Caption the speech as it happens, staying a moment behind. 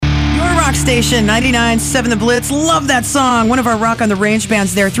station, 99.7 The Blitz. Love that song. One of our Rock on the Range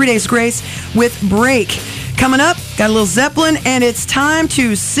bands there. 3 Days Grace with Break. Coming up, got a little Zeppelin, and it's time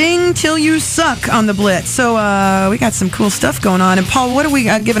to sing till you suck on the Blitz. So we got some cool stuff going on. And Paul, what are we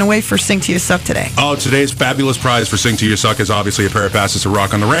giving away for Sing Till You Suck today? Oh, today's fabulous prize for Sing Till You Suck is obviously a pair of passes to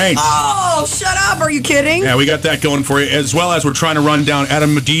Rock on the Range. Oh, shut up. Are you kidding? Yeah, we got that going for you, as well as we're trying to run down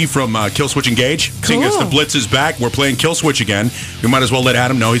Adam Medee from Kill Switch Engage. Cool. Seeing as the Blitz is back, we're playing Kill Switch again. We might as well let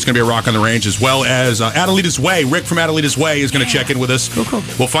Adam know he's going to be a Rock on the Range, as well as Adelita's Way. Rick from Adelita's Way is going to check in with us. Cool.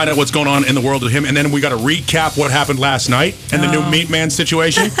 We'll find out what's going on in the world with him, and then we got to recap what happened last night and the new Meat Man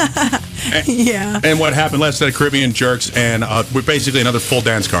situation. Yeah. And what happened last night at Caribbean Jerks, and we're basically another full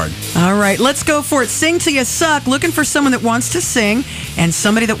dance card. All right, let's go for it. Sing Till You Suck. Looking for someone that wants to sing and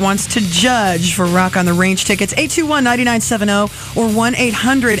somebody that wants to judge for Rock on the Range tickets. 821-9970 or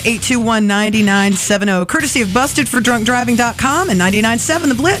 1-800-821-9970. Courtesy of BustedForDrunkDriving.com and 99.7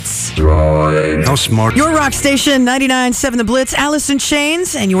 The Blitz. How smart. Your rock station, 99.7 The Blitz. Alice in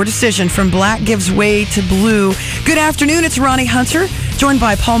Chains and Your Decision from Black Gives Way to Blue. Good afternoon. It's Ronni Hunter, joined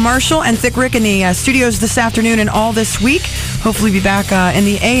by Paul Marshall and Thick Rick in the studios this afternoon and all this week. Hopefully be back in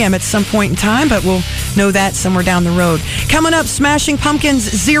the AM at some point in time, but we'll know that somewhere down the road. Coming up, Smashing Pumpkins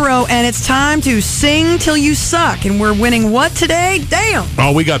 0, and it's time to Sing Till You Suck. And we're winning what today? Damn!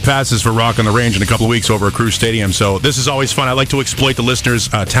 Oh, we got passes for Rock on the Range in a couple of weeks over at Cruise Stadium, so this is always fun. I like to exploit the listeners'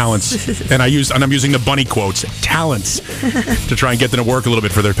 talents, and I'm using the bunny quotes, talents, to try and get them to work a little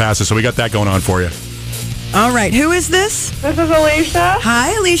bit for their passes, so we got that going on for you. All right, who is this? This is Alicia.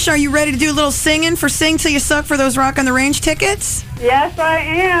 Hi, Alicia. Are you ready to do a little singing for Sing Till You Suck for those Rock on the Range tickets? Yes, I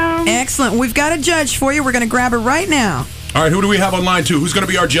am. Excellent. We've got a judge for you. We're going to grab her right now. All right, who do we have on line two? Who's going to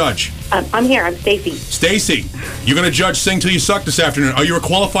be our judge? I'm here. I'm Stacy. Stacy, you're going to judge Sing Till You Suck this afternoon. Are you a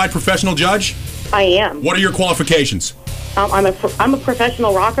qualified professional judge? I am. What are your qualifications? I'm a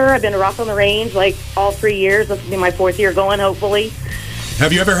professional rocker. I've been a Rock on the Range like all 3 years. This will be my 4th year going, hopefully.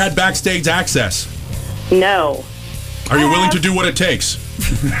 Have you ever had backstage access? No. Are you willing to do what it takes?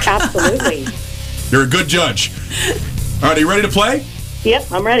 Absolutely. You're a good judge. All right, are you ready to play?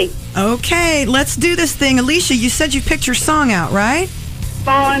 Yep, I'm ready. Okay, let's do this thing. Alicia, you said you picked your song out, right?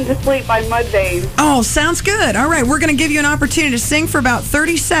 Falling to Sleep by Mudvayne. Oh, sounds good. All right, we're going to give you an opportunity to sing for about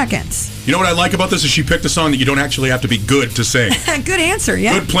 30 seconds. You know what I like about this is she picked a song that you don't actually have to be good to sing. Good answer,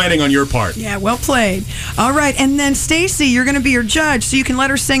 yeah. Good planning on your part. Yeah, well played. All right, and then Stacy, you're going to be your judge, so you can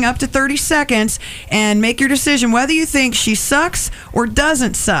let her sing up to 30 seconds and make your decision whether you think she sucks or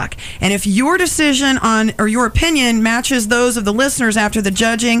doesn't suck. And if your decision on or your opinion matches those of the listeners after the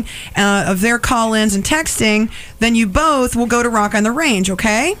judging of their call-ins and texting, then you both will go to Rock on the Range,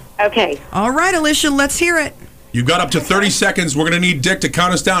 okay? Okay. All right, Alicia, let's hear it. You've got up to 30 seconds. We're going to need Dick to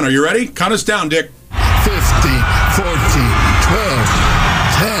count us down. Are you ready? Count us down, Dick. 50, 40, 12,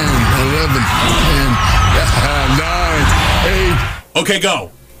 10, 11, 10, 9, 8. Okay, go.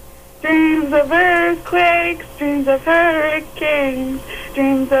 Dreams of earthquakes, dreams of hurricanes,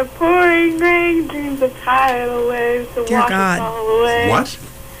 dreams of pouring rain, dreams of tidal waves to Dear wash God. us all away. What?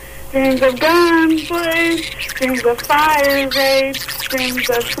 Dreams of guns blaze, dreams of fire rage, dreams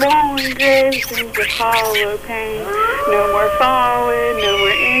of swollen graves, dreams of hollow pain. No more falling, no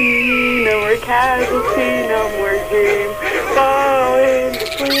more enemy, no more casualty, no more dream. Fall into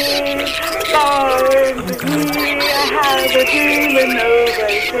sleep, fall into sleep. I have a dream and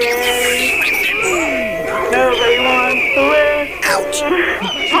nobody cares. Nobody wants to live. Ouch.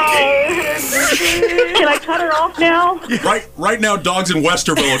 Can I cut her off now? Right now, dogs in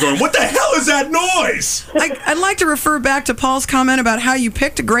Westerville are going, what the hell is that noise? I'd like to refer back to Paul's comment about how you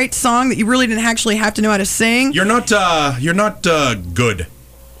picked a great song that you really didn't actually have to know how to sing. You're not good.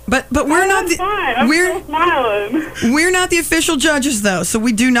 But we're not That's fine. I'm still smiling. we're not the official judges though, so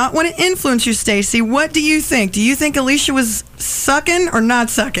we do not want to influence you, Stacy. What do you think? Do you think Alicia was sucking or not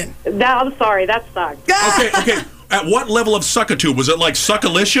sucking? No, I'm sorry. That sucked. Okay. At what level of suckitude? Was it like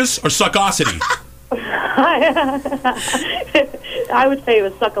suckalicious or suckosity? I would say it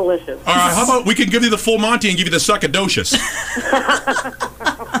was suckalicious. All right, how about we can give you the full Monty and give you the suckadocious?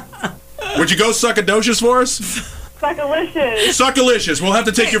 Would you go suckadocious for us? Suckalicious. Suckalicious. We'll have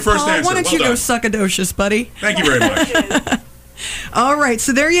to take your first Paul, answer. why don't Well you go done. suckadocious, buddy? Thank you very much. All right,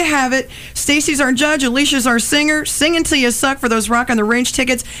 so there you have it. Stacy's our judge, Alicia's our singer. Sing Until You Suck for those Rock on the Range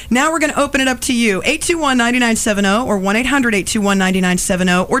tickets. Now we're going to open it up to you. 821-9970 or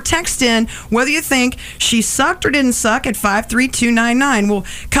 1-800-821-9970 or text in whether you think she sucked or didn't suck at 53299. We'll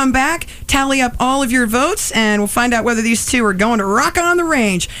come back, tally up all of your votes, and we'll find out whether these two are going to Rock on the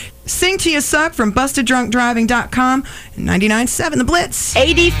Range. Sing Till You Suck from BustedDrunkDriving.com and 99.7 The Blitz.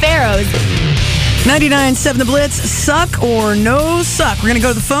 A.D. Farrow's 99.7 The Blitz, suck or no suck. We're going to go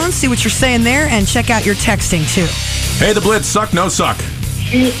to the phone, see what you're saying there, and check out your texting, too. Hey, The Blitz, suck, no suck.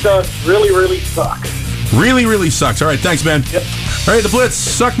 She sucks. Really, really sucks. Really, really sucks. All right, thanks, man. Yep. All right, The Blitz,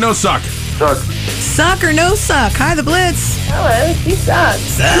 suck, no suck. Sucks. Suck or no suck? Hi, The Blitz. Hello, she sucks.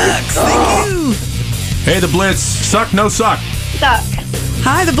 Sucks. Thank you. Hey, The Blitz, suck, no suck. Suck.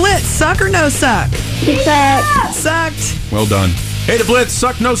 Hi, The Blitz. Suck or no suck? She sucks. Sucked. Well done. Hey, The Blitz,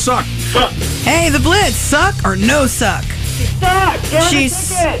 suck, no suck. Suck. Hey, The Blitz. Suck or no suck? She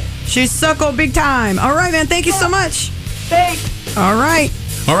sucks. She's suckle big time. All right, man. Thank you so much. Thanks. All right.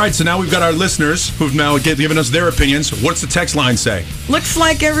 All right, so now we've got our listeners who've now given us their opinions. What's the text line say? Looks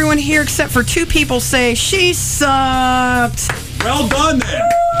like everyone here except for 2 people say she sucked. Well done, then.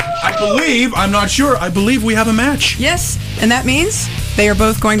 I'm not sure, I believe we have a match. Yes, and that means they are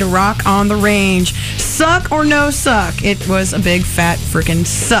both going to rock on the range. Suck or no suck? It was a big, fat, freaking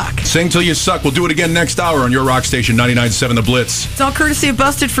suck. Sing till you suck. We'll do it again next hour on your rock station, 99.7 The Blitz. It's all courtesy of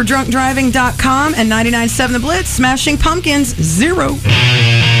BustedForDrunkDriving.com and 99.7 The Blitz. Smashing Pumpkins, 0.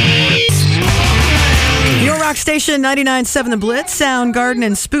 Your rock station, 99.7 The Blitz, Soundgarden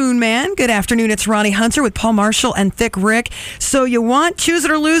and Spoon Man. Good afternoon, it's Ronni Hunter with Paul Marshall and Thick Rick. So you want Choose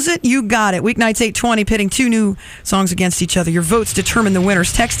It or Lose It? You got it. Weeknights 8:20, pitting 2 new songs against each other. Your votes determine the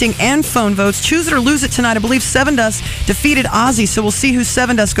winners. Texting and phone votes. Choose It or Lose It tonight. I believe Seven Dust defeated Ozzy, so we'll see who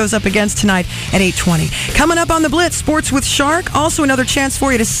Seven Dust goes up against tonight at 8:20. Coming up on The Blitz, Sports with Shark. Also another chance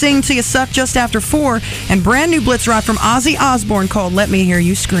for you to sing till you suck just after 4. And brand new Blitz rock from Ozzy Osbourne called Let Me Hear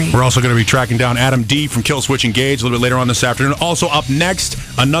You Scream. We're also going to be tracking down Adam D. from Kill Switch Engage a little bit later on this afternoon. Also up next,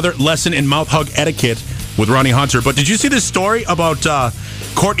 another lesson in mouth hug etiquette with Ronni Hunter. But did you see this story about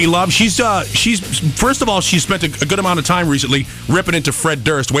Courtney Love? She's first of all, she spent a good amount of time recently ripping into Fred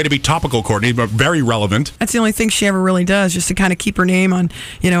Durst. Way to be topical, Courtney, but very relevant. That's the only thing she ever really does, just to kind of keep her name on,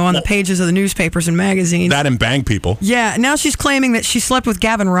 on the pages of the newspapers and magazines. That and bang people. Yeah, now she's claiming that she slept with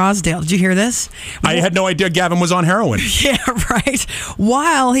Gavin Rossdale. Did you hear this? I had no idea Gavin was on heroin. Yeah, right.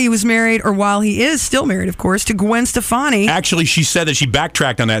 While he was married, or while he is still married, of course, to Gwen Stefani. Actually, she said that she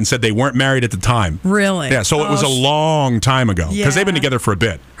backtracked on that and said they weren't married at the time. Really? Yeah, so it was a long time ago. Because they've been together for a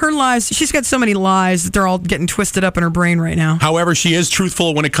bit. Her lies, she's got so many lies that they're all getting twisted up in her brain right now. However, she is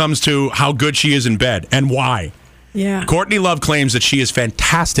truthful when it comes to how good she is in bed and why. Yeah. Courtney Love claims that she is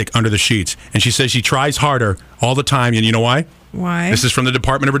fantastic under the sheets, and she says she tries harder all the time, and you know why? Why? This is from the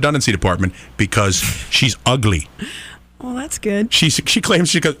Department of Redundancy Department, because she's ugly. Well, that's good. She claims,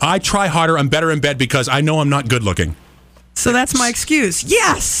 she goes, I try harder, I'm better in bed because I know I'm not good looking. So that's my excuse.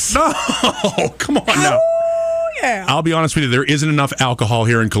 Yes! No! Come on now. Yeah. I'll be honest with you, there isn't enough alcohol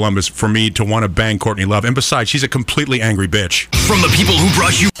here in Columbus for me to want to bang Courtney Love. And besides, she's a completely angry bitch. From the people who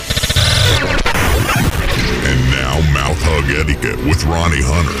brought you. And now, mouth hug etiquette with Ronni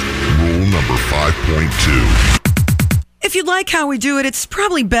Hunter. Rule number 5.2. If you like how we do it, it's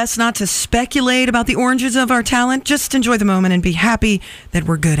probably best not to speculate about the origins of our talent. Just enjoy the moment and be happy that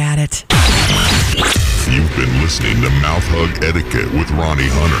we're good at it. You've been listening to Mouth Hug Etiquette with Ronni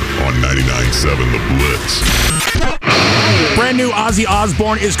Hunter on 99.7 The Blitz. Brand new Ozzy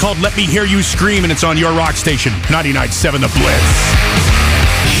Osbourne is called Let Me Hear You Scream, and it's on your rock station, 99.7 The Blitz.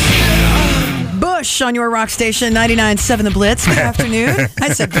 Bush on your rock station, 99.7 The Blitz. Good afternoon. I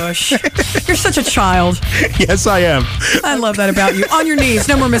said Bush. You're such a child. Yes, I am. I love that about you. On your knees.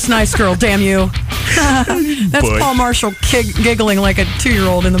 No more Miss Nice Girl, damn you. That's Bush. Paul Marshall giggling like a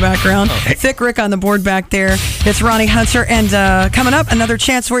 2-year-old in the background. Thick Rick on the board back there. It's Ronni Hunter. And coming up, another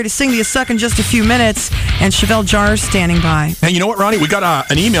chance for you to sing the suck in just a few minutes. And Chevelle Jar's standing by. Hey, you know what, Ronnie? We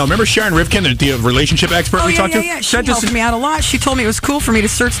got an email. Remember Sharon Rivkin, the relationship expert we talked to? Yeah. She helped me out a lot. She told me it was cool for me to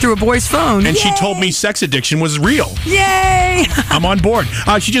search through a boy's phone. And she told me sex addiction was real. Yay! I'm on board.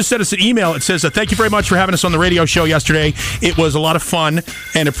 She just sent us an email. It says, thank you very much for having us on the radio show yesterday. It was a lot of fun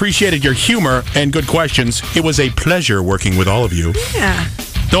and appreciated your humor and good questions. It was a pleasure working with all of you. Yeah.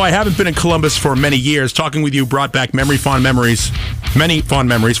 Though I haven't been in Columbus for many years, talking with you brought back many fond memories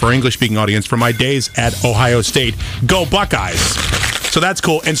for our English-speaking audience from my days at Ohio State. Go Buckeyes! So that's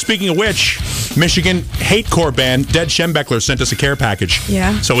cool. And speaking of which, Michigan hatecore band Dead Schembechlers sent us a care package.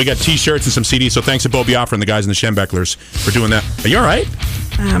 Yeah. So we got T-shirts and some CDs. So thanks to Bo Biafra and the guys in the Schembechlers for doing that. Are you all right?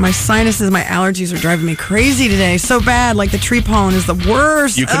 My sinuses, my allergies are driving me crazy today. So bad. Like the tree pollen is the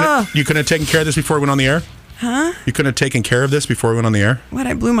worst. You couldn't have taken care of this before we went on the air? Huh? You couldn't have taken care of this before we went on the air? What?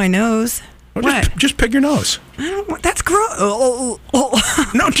 I blew my nose. Well, what? Just pick your nose. I don't want. That's gross.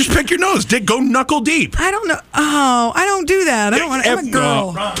 No, just pick your nose. Go knuckle deep. I don't know. Oh, I don't do that. I don't want. I'm a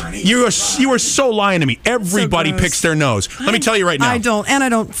girl. You are so lying to me. Everybody picks their nose. Let me tell you right now. I don't, and I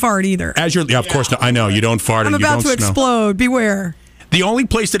don't fart either. Of course not. I know you don't fart. I'm and about you to don't smell. explode. Beware. The only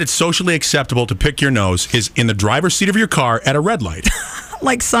place that it's socially acceptable to pick your nose is in the driver's seat of your car at a red light.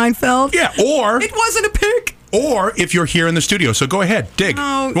 Like Seinfeld? Yeah, or... It wasn't a pick. Or if you're here in the studio. So go ahead, dig.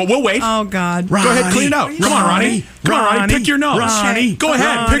 Oh, well, we'll wait. Oh, God. Go ahead, clean it out. Come on, Ronnie. Come on, Ronnie. Pick your nose. Ronnie. Go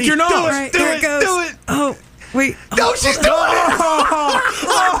ahead, pick your nose. All right, there it goes. Do it. Oh, wait. No, she's doing it.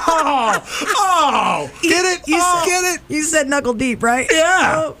 Oh. Get it? Get it? You said knuckle deep, right?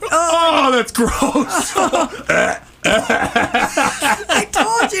 Yeah. Oh, that's gross. I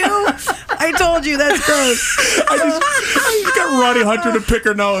told you that's gross. I just got Ronni Hunter to pick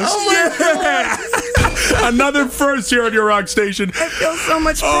her nose. Oh my God. Another first here on your rock station. I feel so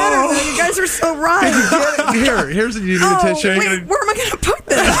much better. You guys are so right. Here's what you need to show wait, you. where am I going to put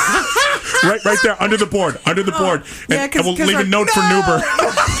this? right there, under the board. Under the board. Yeah, and we'll leave a note for Nuber.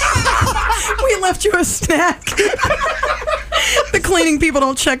 We left you a snack. The cleaning people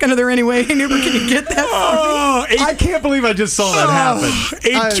don't check under there anyway. Hey, Nuber, can you get that for me? I can't believe I just saw that happen.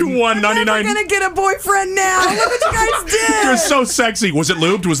 821-99. I'm never going to get a boyfriend now. Look what you guys did. You're so sexy. Was it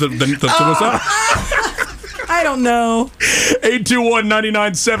lubed? Was the I don't know.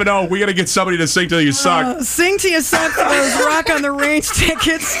 821-9970. We got to get somebody to sing till you suck. Sing till you suck for those Rock on the Range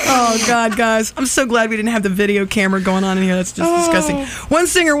tickets. Oh, God, guys. I'm so glad we didn't have the video camera going on in here. That's just disgusting. One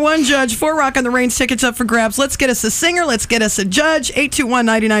singer, one judge, 4 Rock on the Range tickets up for grabs. Let's get us a singer. Let's get us a judge.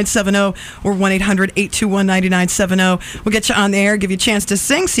 821-9970 or 1-800-821-9970. We'll get you on the air, give you a chance to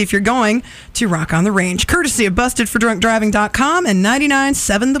sing, see if you're going to Rock on the Range. Courtesy of BustedForDrunkDriving.com and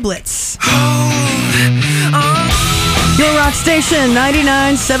 99.7 The Blitz. Your rock station,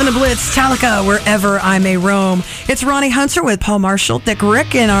 99.7 The Blitz, Talica, wherever I may roam. It's Ronni Hunter with Paul Marshall, Dick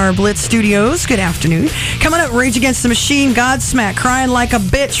Rick in our Blitz studios. Good afternoon. Coming up, Rage Against the Machine, Godsmack, Crying Like a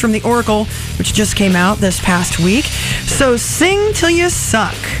Bitch from the Oracle, which just came out this past week. So sing till you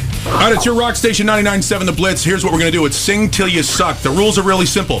suck. All right, it's your rock station, 99.7 The Blitz. Here's what we're going to do. It's sing till you suck. The rules are really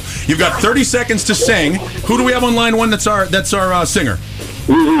simple. You've got 30 seconds to sing. Who do we have on line one that's our singer?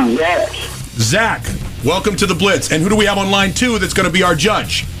 Zach. Welcome to the Blitz. And who do we have on line 2 that's going to be our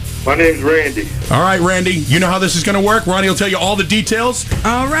judge? My name's Randy. All right, Randy. You know how this is going to work. Ronnie will tell you all the details.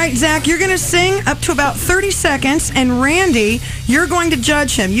 All right, Zach, you're going to sing up to about 30 seconds, and Randy, you're going to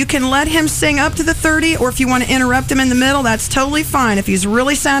judge him. You can let him sing up to the 30, or if you want to interrupt him in the middle, that's totally fine. If he's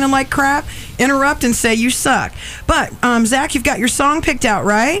really sounding like crap, interrupt and say you suck. But, Zach, you've got your song picked out,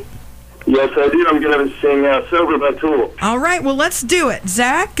 right? Yes, I do. I'm going to sing Sober by Tool. All right, well, let's do it.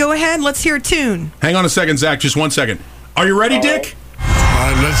 Zach, go ahead. Let's hear a tune. Hang on a second, Zach. Just 1 second. Are you ready, Dick? All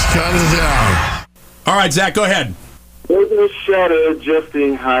right, let's count it down. All right, Zach, go ahead. There's a shadow just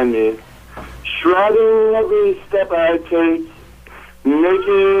behind me, shrouding every step I take,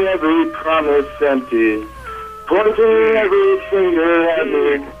 making every promise empty, pointing every finger at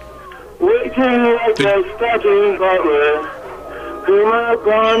me, waiting like a stalking butler, whom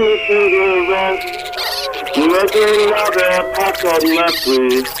upon the finger rest, making all their pots on my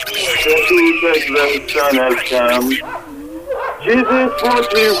sleeve, especially because the sun has come. Jesus,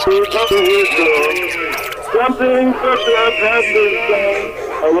 won't you please open your door? Something such a passive song.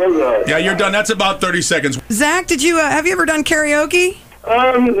 I love that. Yeah, you're done. That's about 30 seconds. Zach, did you have you ever done karaoke?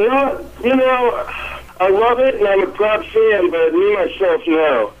 No, you know, I love it and I'm a proud fan, but me myself,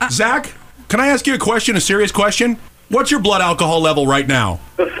 no. Zach, can I ask you a question, a serious question? What's your blood alcohol level right now?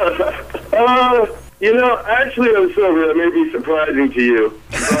 You know, actually I'm sober. That may be surprising to you.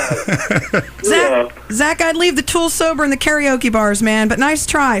 Zach, I'd leave the Tool sober in the karaoke bars, man, but nice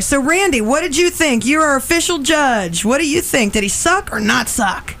try. So, Randy, what did you think? You're our official judge. What do you think? Did he suck or not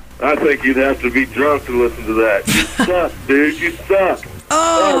suck? I think you'd have to be drunk to listen to that. You suck, dude. You suck.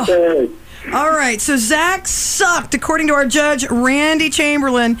 Oh. Okay. All right, so Zach sucked, according to our judge, Randy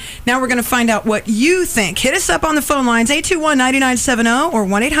Chamberlain. Now we're going to find out what you think. Hit us up on the phone lines, 821-9970 or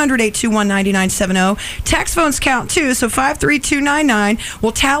 1-800-821-9970. Text phones count, too, so 53299.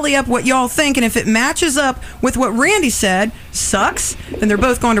 We'll tally up what y'all think, and if it matches up with what Randy said, sucks, then they're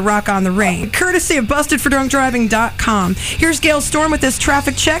both going to Rock on the Range. Courtesy of BustedForDrunkDriving.com. Here's Gail Storm with this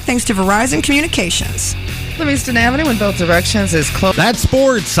traffic check, thanks to Verizon Communications. Livingston Avenue in both directions is closed. That's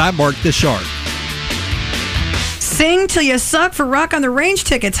sports. I marked the shark. Sing till you suck for Rock on the Range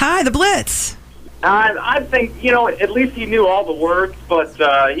tickets. Hi, the Blitz. I think, you know, at least he knew all the words, but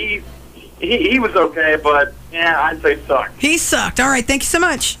he was okay, but, yeah, I'd say suck. He sucked. All right, thank you so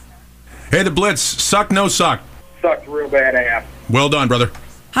much. Hey, the Blitz. Suck, no suck. Sucked real bad ass. Well done, brother.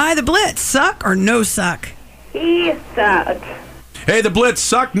 Hi, the Blitz. Suck or no suck? He sucked. Hey, the Blitz.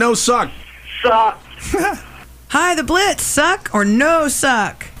 Suck, no suck. Suck. Hi, the Blitz. Suck or no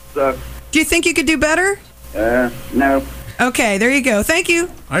suck? Suck. Do you think you could do better? No. Okay, there you go. Thank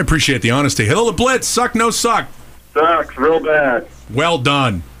you. I appreciate the honesty. Hello, the Blitz. Suck, no suck. Sucks real bad. Well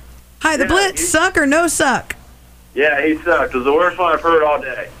done. Hi, the Blitz. Suck or no suck? Yeah, he sucked. It was the worst one I've heard all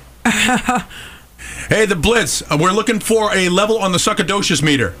day. Hey, the Blitz. We're looking for a level on the suckadocious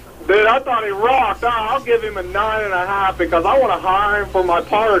meter. Dude, I thought he rocked. I'll give him a 9.5 because I want to hire him for my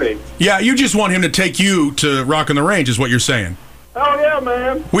party. Yeah, you just want him to take you to Rock on the Range is what you're saying. Oh, yeah,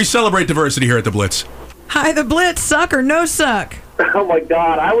 man. We celebrate diversity here at the Blitz. Hi, the Blitz. Suck or no suck? Oh, my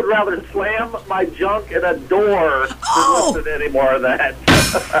God. I would rather slam my junk in a door than listen to any more of that.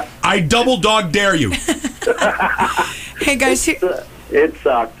 I double dog dare you. Hey, guys, It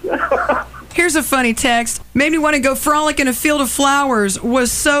sucked. here's a funny text. Made me want to go frolic in a field of flowers.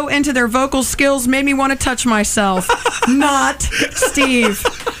 Was so into their vocal skills, made me want to touch myself. Not Steve.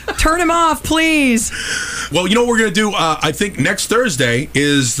 Turn him off, please. Well, you know what we're going to do? I think next Thursday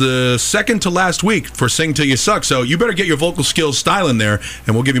is the second to last week for Sing Till You Suck. So you better get your vocal skills style in there,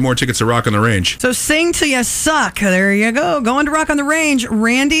 and we'll give you more tickets to Rock on the Range. So sing till you suck. There you go. Going to Rock on the Range.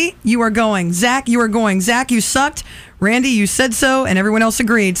 Randy, you are going. Zach, you are going. Zach, you sucked. Randy, you said so, and everyone else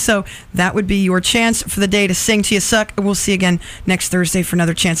agreed. So that would be your chance for the day to sing till you suck. We'll see you again next Thursday for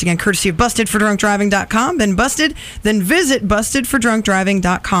another chance. Again, courtesy of BustedForDrunkDriving.com. Been busted? Then visit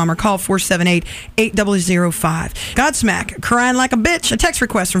BustedForDrunkDriving.com or call 478-8005. Godsmack, crying like a bitch. A text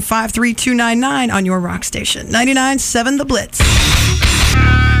request from 53299 on your rock station. 99.7 The Blitz.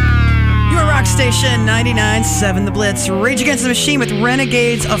 Your rock station, 99.7 The Blitz. Rage Against the Machine with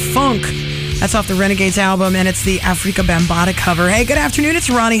Renegades of Funk. That's off the Renegades album, and it's the Africa Bambaataa cover. Hey, good afternoon. It's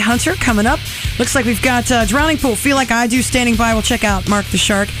Ronni Hunter coming up. Looks like we've got Drowning Pool, Feel Like I Do, standing by. We'll check out Mark the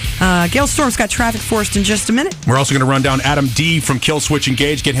Shark. Gail Storm's got Traffic Forced in just a minute. We're also going to run down Adam D. from Kill Switch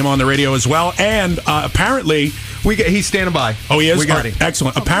Engage, get him on the radio as well. And apparently... he's standing by. Oh, he is? We got him.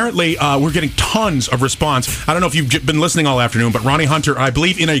 Excellent. Apparently, we're getting tons of response. I don't know if you've been listening all afternoon, but Ronni Hunter, I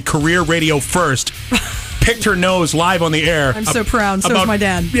believe in a career radio first, picked her nose live on the air. I'm so proud. So is my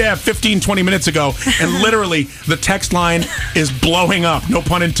dad. Yeah, 15, 20 minutes ago. And literally, the text line is blowing up. No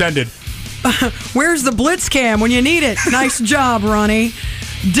pun intended. Where's the Blitz cam when you need it? Nice job, Ronnie.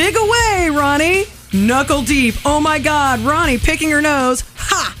 Dig away, Ronnie. Knuckle deep. Oh, my God. Ronnie picking her nose.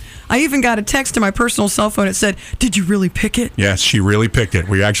 Ha! I even got a text to my personal cell phone. It said, did you really pick it? Yes, she really picked it.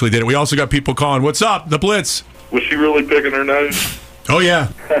 We actually did it. We also got people calling, what's up, the Blitz? Was she really picking her nose? Oh, yeah.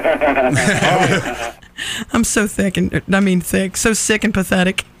 I'm so thick, so sick and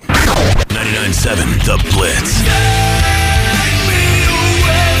pathetic. 99.7 The Blitz.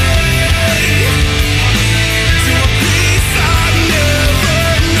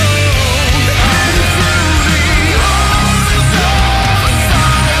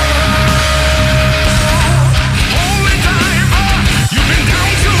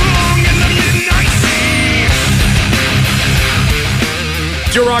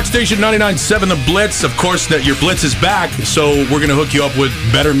 It's your rock station, 99.7 The Blitz. Of course, that your Blitz is back, so we're going to hook you up with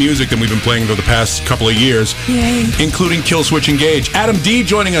better music than we've been playing for the past couple of years, Yay. Including Kill Switch Engage. Adam D.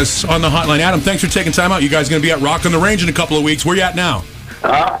 joining us on the hotline. Adam, thanks for taking time out. You guys are going to be at Rock on the Range in a couple of weeks. Where you at now?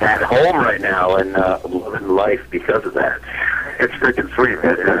 At home right now and living life because of that. It's freaking sweet,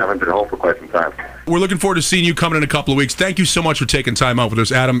 man. I haven't been home for quite some time. We're looking forward to seeing you coming in a couple of weeks. Thank you so much for taking time out with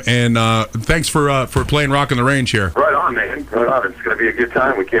us, Adam, and thanks for playing Rock on the Range here. Right on, man. Right on. It's going to be a good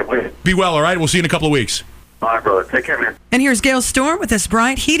time. We can't wait. Be well, all right? We'll see you in a couple of weeks. All right, brother. Take care, man. And here's Gail Storm with this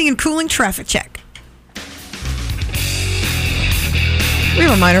Bryant Heating and Cooling traffic check. We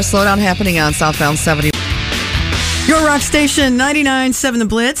have a minor slowdown happening on southbound 70. Your rock station, 99.7 The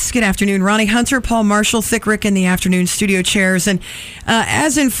Blitz. Good afternoon, Ronni Hunter, Paul Marshall, Thick Rick in the afternoon studio chairs. And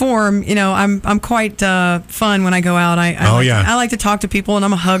as in form, I'm quite fun when I go out. I like to talk to people, and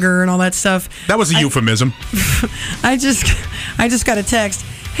I'm a hugger and all that stuff. That was a euphemism. I just got a text.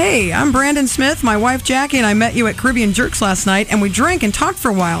 Hey, I'm Brandon Smith. My wife Jackie and I met you at Caribbean Jerks last night, and we drank and talked for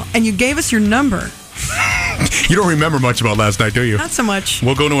a while, and you gave us your number. You don't remember much about last night, do you? Not so much.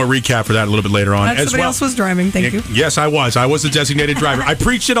 Wewill go into a recap for that a little bit later on. Somebody else was driving. Thank you. Yes, I was. I was the designated driver. I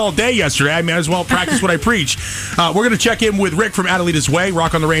preached it all day yesterday. I may as well practice what I preach. We're going to check in with Rick from Adelita's Way,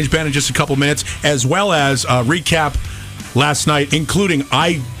 Rock on the Range Band in just a couple minutes, as well as recap last night, including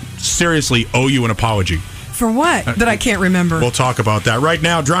I seriously owe you an apology. For what? That I can't remember. We'll talk about that. Right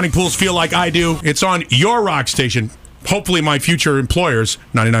now, Drowning Pools Feel Like I Do. It's on your rock station. Hopefully my future employers,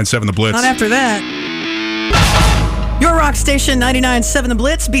 99.7 The Blitz. Not after that. Your rock station, 99.7 The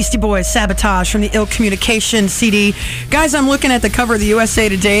Blitz, Beastie Boys, Sabotage from the Ill Communication CD. Guys, I'm looking at the cover of the USA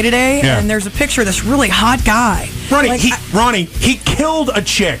Today, and there's a picture of this really hot guy. Ronnie, he killed a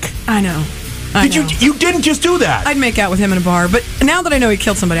chick. I know. You didn't just do that. I'd make out with him in a bar, but now that I know he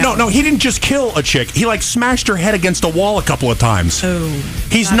killed somebody else. No, he didn't just kill a chick. He smashed her head against a wall a couple of times. Oh.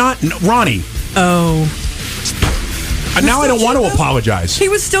 He's not Ronnie. Oh. Now I don't want to apologize. He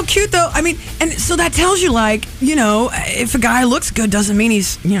was still cute, though. I mean, and so that tells you, like, if a guy looks good doesn't mean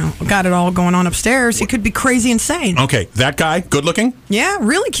he's, got it all going on upstairs. He could be crazy insane. Okay, that guy, good looking? Yeah,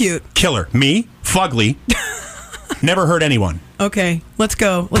 really cute. Killer. Me, fugly, never hurt anyone. Okay, let's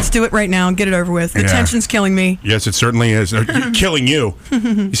go. Let's do it right now and get it over with. The tension's killing me. Yes, it certainly is. Killing you.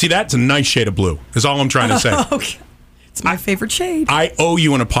 You see, that's a nice shade of blue, is all I'm trying to say. Okay. It's my favorite shade. I owe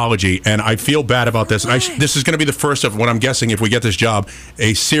you an apology, and I feel bad about this. This is going to be the first of what I'm guessing, if we get this job,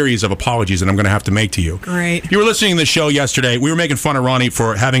 a series of apologies that I'm going to have to make to you. Great. You were listening to the show yesterday. We were making fun of Ronnie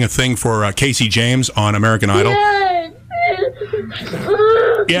for having a thing for Casey James on American Idol.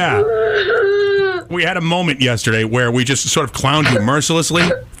 Yeah. We had a moment yesterday where we just sort of clowned you mercilessly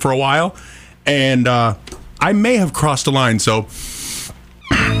for a while, and I may have crossed the line, so...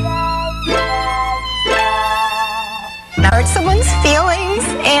 hurt someone's feelings,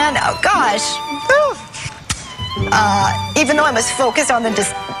 and oh gosh, even though I was focused on the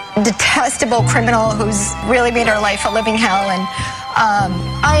detestable criminal who's really made her life a living hell, and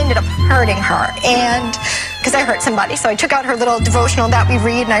I ended up hurting her, and because I hurt somebody, so I took out her little devotional that we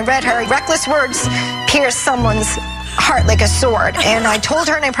read, and I read her, reckless words pierce someone's heart like a sword, and I told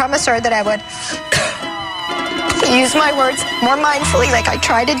her and I promised her that I would use my words more mindfully like I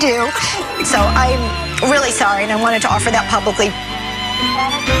try to do. So I'm really sorry, and I wanted to offer that publicly.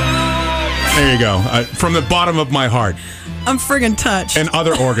 There you go. From the bottom of my heart. I'm friggin' touched. And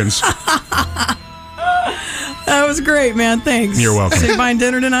other organs. That was great, man. Thanks. You're welcome. So you buying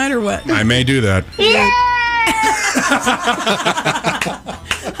dinner tonight or what? I may do that. Yeah!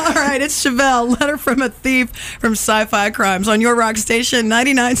 All right, it's Chevelle, Letter from a Thief from Sci-Fi Crimes on your rock station,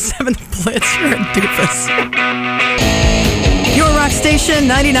 99.7 The Blitz. You're a doofus. Your rock station,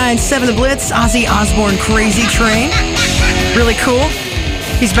 99.7 The Blitz. Ozzy Osbourne, Crazy Train. Really cool.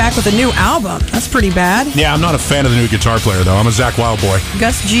 He's back with a new album. That's pretty bad. Yeah, I'm not a fan of the new guitar player, though. I'm a Zach Wild boy.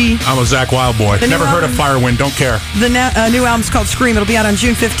 Gus G. I'm a Zach Wild boy. Never heard of Firewind. Don't care. The new album's called Scream. It'll be out on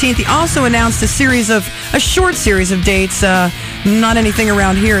June 15th. He also announced a short series of dates. Not anything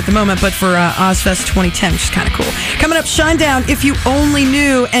around here at the moment, but for Ozfest 2010, which is kind of cool. Coming up, Shinedown, If You Only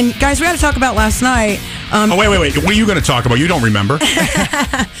Knew. And guys, we got to talk about last night. Wait. What are you going to talk about? You don't remember.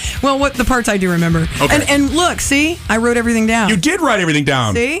 Well, what the parts I do remember. Okay. And look, see, I wrote everything down. You did write everything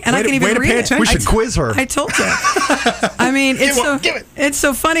down. See, and I can even read it. We should quiz her. I told you. I mean, it's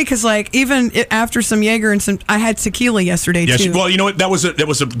so funny because even after some Jaeger and I had tequila yesterday too. Well, you know what? That was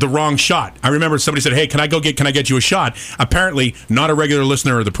the wrong shot. I remember somebody said, "Hey, can I get you a shot?" Apparently, not a regular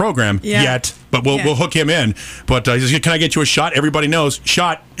listener of the program yet, but we'll hook him in. But he says, "Can I get you a shot?" Everybody knows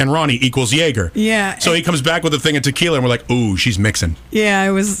shot and Ronnie equals Jaeger. Yeah. So he comes back with a thing of tequila, and we're like, "Ooh, she's mixing." Yeah,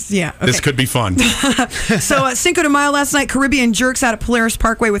 it was. Yeah. Okay. This could be fun. So Cinco de Mayo last night, Caribbean Jerks out at Polaris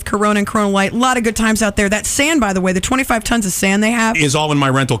Parkway with Corona and Corona Light. A lot of good times out there. That sand, by the way, the 25 tons of sand they have is all in my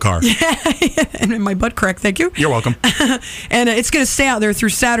rental car. Yeah, and in my butt crack. Thank you. You're welcome. And it's going to stay out there through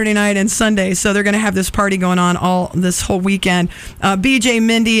Saturday night and Sunday. So they're going to have this party going on this whole weekend. BJ,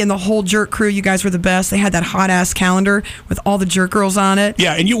 Mindy, and the whole Jerk crew. You guys were the best. They had that hot ass calendar with all the Jerk girls on it.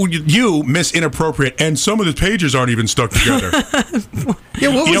 Yeah, and you miss inappropriate, and some of the pages aren't even stuck together. Yeah,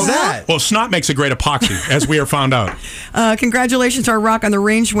 what was that? Well, snot makes a great epoxy, as we are found out. Congratulations to our Rock on the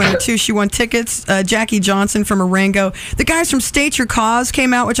Range winner, too. She won tickets. Jackie Johnson from Marengo. The guys from State Your Cause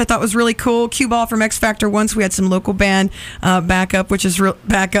came out, which I thought was really cool. Cue Ball from X Factor once. We had some local band backup, which is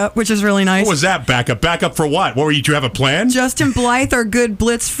really nice. What was that backup? Backup for what? What were you? Do you have a plan? Justin Blythe, our good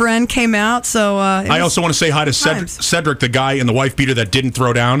Blitz friend, came out. So I also want to say hi to Cedric, the guy in the wife beater that didn't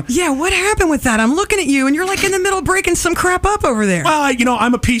throw down. Yeah, what happened with that? I'm looking at you, and you're like in the middle breaking some crap up over there. Well,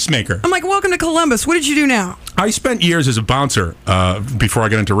 I'm a peacemaker. I'm like, welcome to Columbus. What did you do now? I spent years as a bouncer before I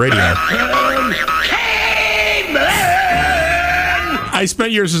got into radio. I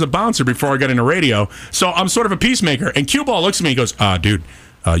spent years as a bouncer before I got into radio, so I'm sort of a peacemaker. And Cue Ball looks at me and goes, dude,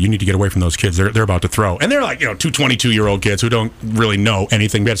 you need to get away from those kids. They're about to throw. And they're like, two 22-year-old kids who don't really know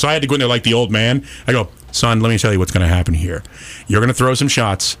anything bad. So I had to go in there like the old man. I go, son, let me tell you what's going to happen here. You're going to throw some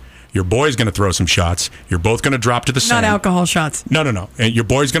shots. Your boy's going to throw some shots. You're both going to drop to the sand. Not alcohol shots. No. And your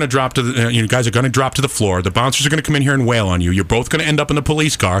boy's going to drop to the. You guys are going to drop to the floor. The bouncers are going to come in here and wail on you. You're both going to end up in the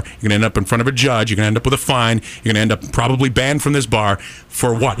police car. You're going to end up in front of a judge. You're going to end up with a fine. You're going to end up probably banned from this bar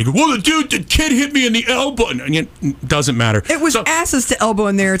for what? You go, well, the kid hit me in the elbow. And it doesn't matter. It was asses to elbow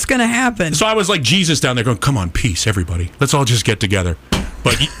in there. It's going to happen. So I was like Jesus down there going, come on, peace, everybody. Let's all just get together.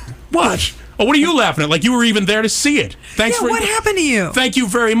 But What? Oh, what are you laughing at? Like you were even there to see it. Thanks for what happened to you? Thank you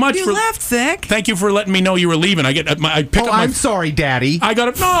very much You left, Thick. Thank you for letting me know you were leaving. I pick up my. I'm sorry, Daddy. I got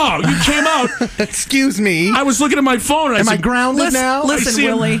it. No, you came out. Excuse me. I was looking at my phone. And Am I grounded now? Listen, I see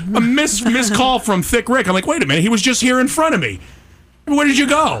Willie. a missed call from Thick Rick. I'm like, wait a minute. He was just here in front of me. Where did you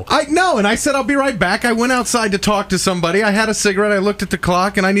go? And I said I'll be right back. I went outside to talk to somebody. I had a cigarette. I looked at the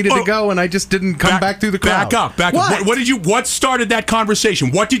clock, and I needed to go, and I just didn't come back through the crowd. Back up. What started that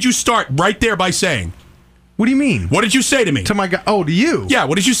conversation? What did you start right there by saying? What do you mean? What did you say to me? To my guy? Oh, to you? Yeah.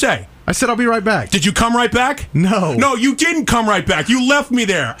 What did you say? I said I'll be right back. Did you come right back? No. No, you didn't come right back. You left me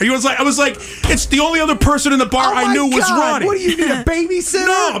there. I was like, it's the only other person in the bar I knew was Ronnie. What do you need, a babysitter?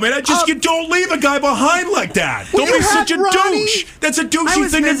 No, man, you don't leave a guy behind like that. Well, Don't be such a douche. That's a douchey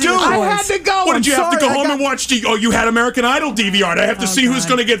thing to do. I had to go. What, did you have to go home and watch you had American Idol DVR. I have to see who's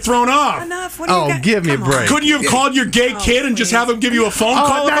going to get thrown off. Enough. What do you got? Give me a break. Couldn't you have called your gay kid and just have him give you a phone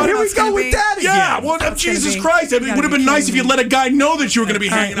call? Now here we go with that again. Yeah, well, Jesus Christ. It would have been nice if you let a guy know that you were going to be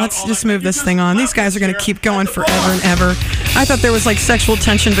hanging out. Let's just move this thing on. These guys are going to keep going forever and ever. I thought there was like sexual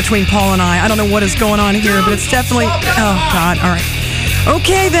tension between Paul and I. I don't know what is going on here, but it's definitely... Oh, God. All right.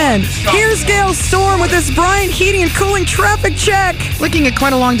 Okay, then. Here's Gail Storm with this Bryant Heating and Cooling traffic check. Looking at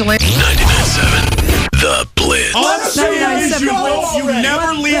quite a long delay. 99.7 The Blitz. All I'm saying is you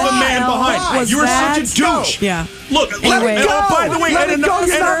never leave a man behind. You're such a douche. Yeah. Look, Anyway. by the way,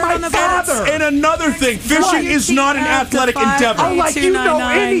 and another thing, fishing is not an athletic endeavor. Oh, like you know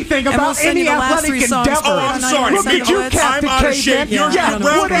anything about any athletic endeavor. Oh, I'm sorry. I'm out of shape. Your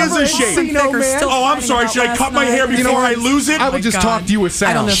round is in shape. Oh, I'm sorry. Should I cut my hair before I lose it? I would just talk to you with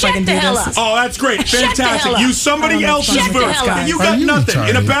sound. I don't know if I can do this. Oh, that's great. Fantastic. Use somebody else's verse. You got nothing.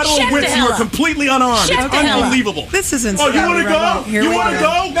 In a battle of wits, you are completely unarmed. It's unbelievable. This isn't. Oh, you want to go? You want to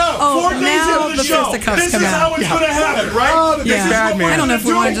go? No. 4 days into the show. This is how it's going to happen, right? Yeah. I don't know if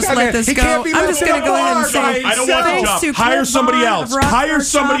we want to just let this go. I'm just going to go ahead and say I don't want the job. Hire somebody else. Hire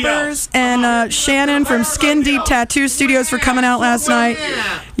somebody else. And Shannon from Skin Deep Tattoo Studios for coming out last night.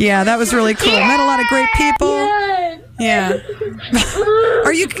 Yeah, that was really cool. Met a lot of great people. Yeah.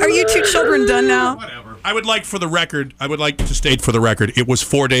 Are you two children done now? Whatever. I would like to state for the record, it was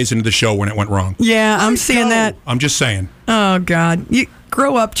 4 days into the show when it went wrong. Yeah, I'm seeing that. I'm just saying. Oh, God. You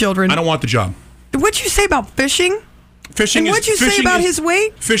grow up, children. I don't want the job. What'd you say about fishing? Fishing and what'd you say about his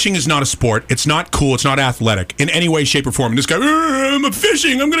weight? Fishing is not a sport. It's not cool. It's not athletic in any way, shape, or form. And this guy, I'm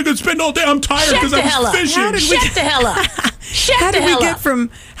fishing. I'm going to go spend all day. I'm tired because I was fishing. Shut the hell up. How did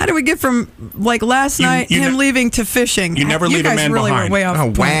we get from like last night him leaving to fishing? You never leave a man really behind. Were way off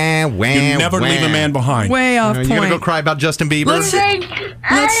point. You never leave a man behind. Way off point. You're going to go cry about Justin Bieber?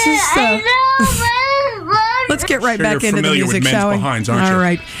 Let's get right back into the music, with shall we? Behinds, aren't you? All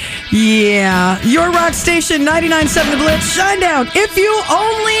right. Yeah. Your rock station, 99.7 The Blitz. Shinedown. If you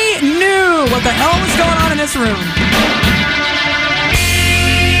only knew what the hell was going on in this room.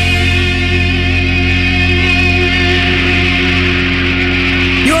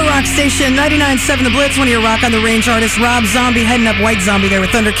 Your rock station, 99.7 The Blitz, one of your Rock on the Range artists, Rob Zombie, heading up White Zombie there with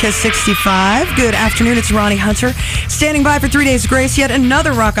Thunderkiss 65. Good afternoon, it's Ronni Hunter. Standing by for 3 Days Grace, yet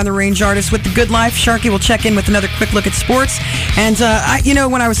another Rock on the Range artist with The Good Life. Sharky will check in with another quick look at sports. And,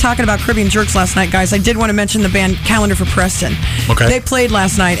 when I was talking about Caribbean Jerks last night, guys, I did want to mention the band Calendar for Preston. Okay. They played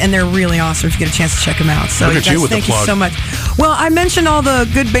last night, and they're really awesome if you get a chance to check them out. So, look at you with thank the plug. you so much. Well, I mentioned all the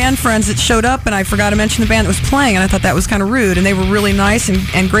good band friends that showed up, and I forgot to mention the band that was playing, and I thought that was kind of rude. And they were really nice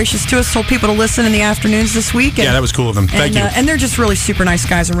and gracious to us, told people to listen in the afternoons this week. And, yeah, that was cool of them. Thank you. And they're just really super nice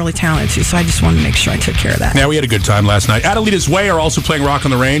guys and really talented, too, so I just wanted to make sure I took care of that. Yeah, we had a good time last night. Adelita's Way are also playing Rock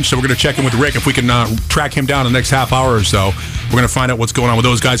on the Range, so we're going to check in with Rick if we can track him down in the next half hour or so. We're going to find out what's going on with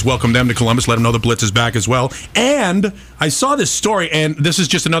those guys. Welcome them to Columbus. Let them know the Blitz is back as well. And I saw this story, and this is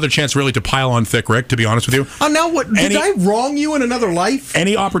just another chance really to pile on Thick Rick, to be honest with you. Oh, now what? Did I wrong you in another life?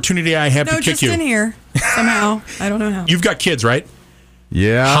 Any opportunity I have to kick just you. in here, somehow. I don't know how. You've got kids, right?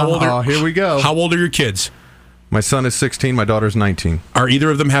 Yeah. How old here we go. How old are your kids? My son is 16. My daughter's 19. Are either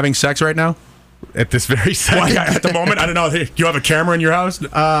of them having sex right now? At this very second. Well, at the moment, I don't know. Do you have a camera in your house?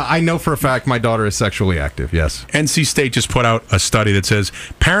 I know for a fact my daughter is sexually active, yes. NC State just put out a study that says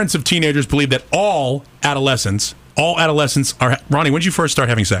parents of teenagers believe that all adolescents are... Ronnie, when did you first start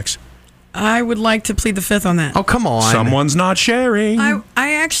having sex? I would like to plead the fifth on that. Oh, come on. Someone's not sharing. I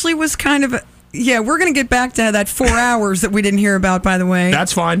actually was kind of... Yeah, we're going to get back to that 4 hours that we didn't hear about, by the way.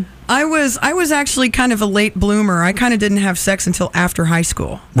 That's fine. I was actually kind of a late bloomer. I kind of didn't have sex until after high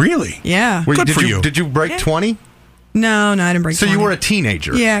school. Really? Yeah. Good for you. Did you break 20? No, I didn't break 20. So you were a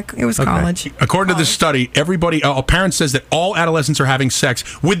teenager? Yeah, it was college. According to this study, everybody, a parent says that all adolescents are having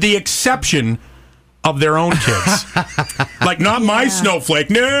sex, with the exception of their own kids. Like, not my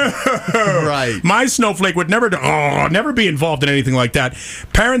snowflake. No. Right. My snowflake would never be involved in anything like that.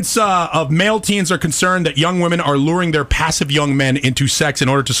 Parents of male teens are concerned that young women are luring their passive young men into sex in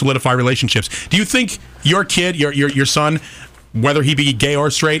order to solidify relationships. Do you think your kid, your son, whether he be gay or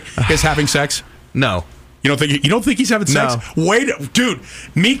straight, is having sex? No. You don't think he's having sex? No. Wait, dude,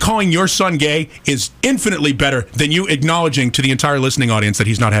 me calling your son gay is infinitely better than you acknowledging to the entire listening audience that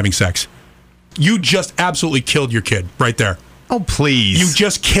he's not having sex. You just absolutely killed your kid right there. Oh, please. You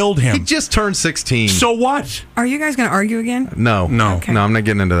just killed him. He just turned 16. So what? Are you guys going to argue again? No. Okay. No, I'm not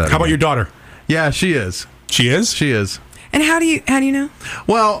getting into that. How about your daughter? Yeah, she is. She is? She is. And how do you know?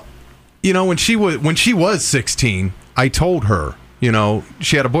 Well, when she was 16, I told her,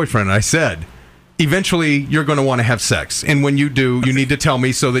 she had a boyfriend, and I said, eventually you're going to want to have sex, and when you do, you need to tell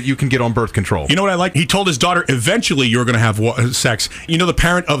me so that you can get on birth control. You know what I like? He told his daughter, eventually you're going to have sex. The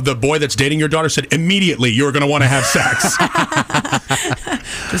parent of the boy that's dating your daughter said, immediately you're going to want to have sex.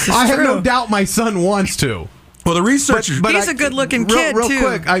 I have no doubt my son wants to. Well, the research... But he's a good-looking kid, real too.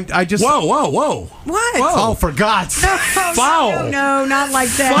 Quick, I just... Whoa. What? Oh, for God's sake. Foul. No, not like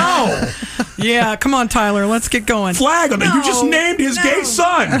that. Foul. Yeah, come on, Tyler. Let's get going. Flag on it. You just named his gay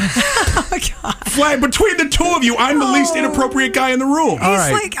son. Oh, my God. Flag. Between the two of you, I'm the least inappropriate guy in the room.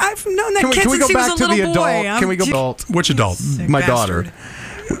 He's like, I've known that kid since he was a little boy. Can we go adult? Which adult? My daughter.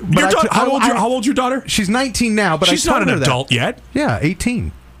 How old's your daughter? She's 19 now, but she's not an adult yet. Yeah,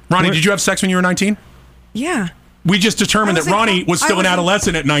 18. Ronnie, did you have sex when you were 19? Yeah. We just determined that Ronnie was still an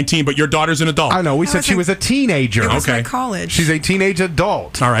adolescent at 19, but your daughter's an adult. I know. We said she was a teenager. It was my college. She's a teenage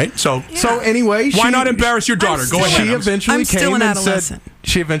adult. All right. So anyway, why not embarrass your daughter? Go ahead. She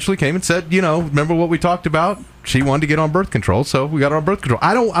eventually came and said, remember what we talked about? She wanted to get on birth control, so we got her on birth control.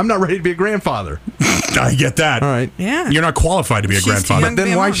 I'm not ready to be a grandfather. I get that. All right. Yeah. You're not qualified to be a grandfather. But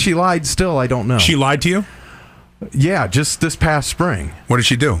then why she lied still, I don't know. She lied to you? Yeah, just this past spring. What did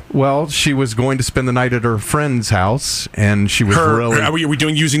she do? Well, she was going to spend the night at her friend's house, and she was Are we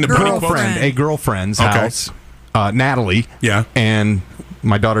using the girlfriend's house, Natalie. Yeah. And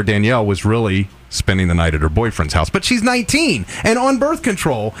my daughter Danielle was really spending the night at her boyfriend's house. But she's 19 and on birth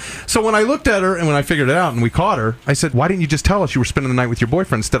control. So when I looked at her and when I figured it out and we caught her, I said, why didn't you just tell us you were spending the night with your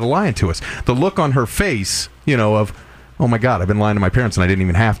boyfriend instead of lying to us? The look on her face, of... oh, my God, I've been lying to my parents and I didn't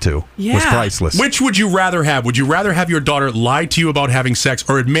even have to. Yeah. Was priceless. Which would you rather have? Would you rather have your daughter lie to you about having sex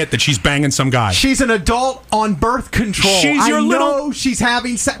or admit that she's banging some guy? She's an adult on birth control. I know she's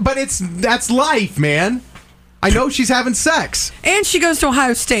having sex, but that's life, man. I know she's having sex. And she goes to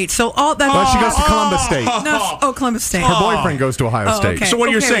Ohio State, so all that... Well, she goes to Columbus State. Columbus State. Her boyfriend goes to Ohio State. Okay. So what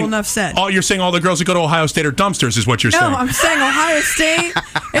you're saying... Well, enough said. You're saying all the girls that go to Ohio State are dumpsters is what you're saying. No, I'm saying Ohio State,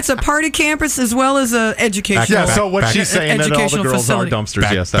 it's a party campus as well as an education. So what she's saying that all the girls are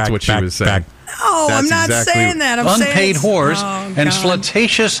dumpsters. Yes, that's what she was saying. No, I'm not saying that. I'm unpaid saying whores and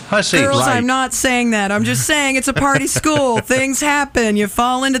flirtatious hussies. Girls, I'm not saying that. I'm just saying it's a party school. Things happen. You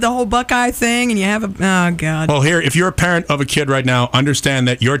fall into the whole Buckeye thing, and you have a... Oh, God. Well, here, if you're a parent of a kid right now, understand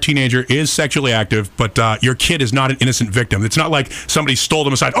that your teenager is sexually active, but your kid is not an innocent victim. It's not like somebody stole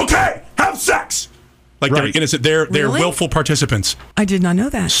them aside. Okay, have sex! Like they're innocent. They're willful participants. I did not know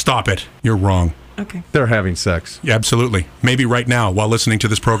that. Stop it. You're wrong. Okay. They're having sex. Yeah, absolutely. Maybe right now while listening to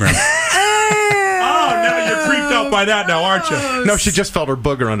this program. Now you're creeped out by that now, aren't you? No, she just felt her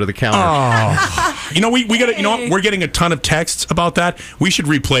booger under the counter. We got to, we're getting a ton of texts about that. We should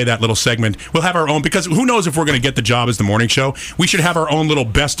replay that little segment. We'll have our own, because who knows if we're going to get the job as the morning show. We should have our own little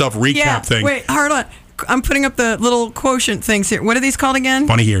best of recap thing. Wait, hold on. I'm putting up the little quotient things here. What are these called again?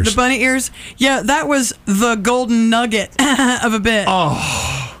 Bunny ears. The bunny ears? Yeah, that was the golden nugget of a bit.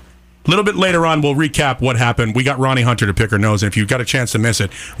 Oh. A little bit later on, we'll recap what happened. We got Ronni Hunter to pick her nose, and if you've got a chance to miss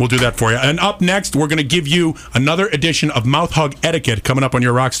it, we'll do that for you. And up next, we're going to give you another edition of Mouth Hug Etiquette coming up on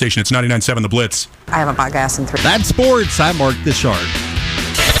your rock station. It's 99.7 The Blitz. I haven't bought gas in 3. That's sports. I'm Mark Dishard.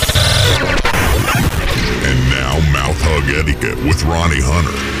 And now, Mouth Hug Etiquette with Ronni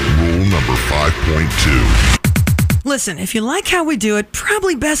Hunter. Rule number 5.2. Listen, if you like how we do it,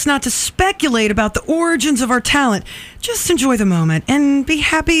 probably best not to speculate about the origins of our talent. Just enjoy the moment and be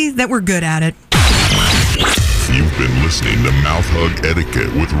happy that we're good at it. You've been listening to Mouth Hug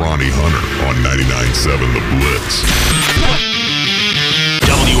Etiquette with Ronni Hunter on 99.7 The Blitz.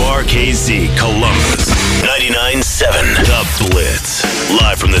 WRKZ Columbus, 99.7 The Blitz.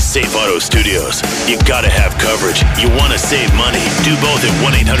 Live from the Safe Auto Studios. You gotta have coverage. You wanna save money. Do both at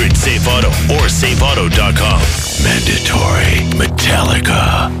 1-800-SAFE-AUTO or safeauto.com. Mandatory.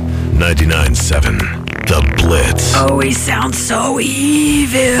 Metallica, 99.7 The Blitz. Oh, he sounds so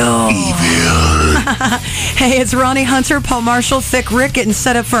evil. Hey, it's Ronni Hunter, Paul Marshall, Thick Rick getting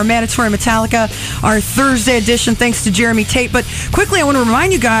set up for our Mandatory Metallica, our Thursday edition, thanks to Jeremy Tate. But quickly, I want to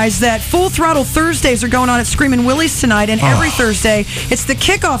remind you guys that Full Throttle Thursdays are going on at Screamin' Willie's tonight, and every Thursday, it's the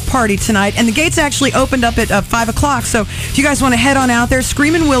kickoff party tonight, and the gates actually opened up at 5 o'clock. So if you guys want to head on out there,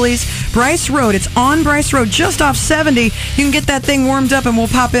 Screamin' Willie's, Bryce Road. It's on Bryce Road, just off 70. You can get that thing warmed up, and we'll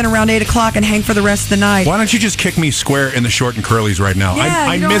pop in around 8 o'clock and hang for the rest of the night. Why don't you just kick me square in the short and curlies right now? Yeah,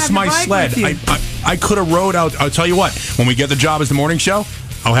 I miss my sled. I could have rode out. I'll tell you what, when we get the job as the morning show,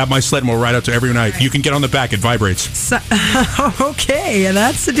 I'll have my sled and we'll ride out to every night. You can get on the back. It vibrates. So, okay,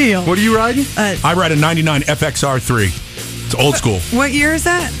 that's the deal. What are you riding? I ride a 99 FXR3. It's old school. What year is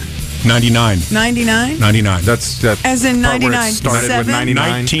that? 99. 99? 99. That's as in 99. Started with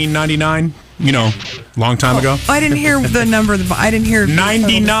 99. 1999. You know, long time ago. I didn't hear the number. I didn't hear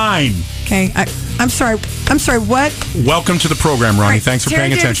 99. Okay, I'm sorry. What? Welcome to the program, Ronnie. Right, Thanks for Terry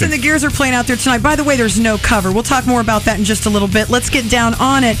paying attention. Davis and the Gears are playing out there tonight. By the way, there's no cover. We'll talk more about that in just a little bit. Let's get down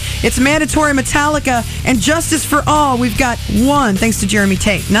on it. It's Mandatory Metallica and Justice for All. We've got one, thanks to Jeremy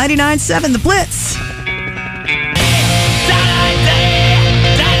Tate. 99.7 The Blitz.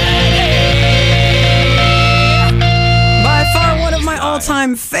 By far one of my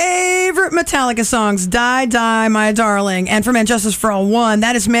all-time favorite Metallica songs, Die, Die, My Darling. And from Justice for All 1,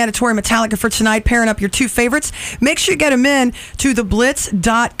 that is Mandatory Metallica for tonight, pairing up your two favorites. Make sure you get them in to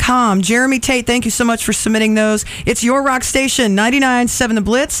theblitz.com. Jeremy Tate, thank you so much for submitting those. It's your rock station, 99.7 The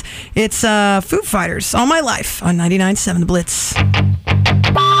Blitz. It's Foo Fighters, All My Life on 99.7 The Blitz.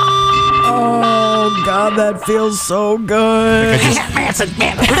 Oh, God, that feels so good.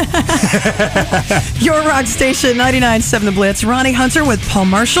 Your rock station, 99.7 The Blitz. Ronni Hunter with Paul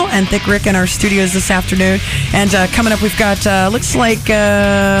Marshall and Thick Rick in our studios this afternoon. And coming up, we've got, looks like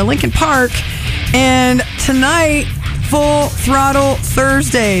Linkin Park. And tonight, Full Throttle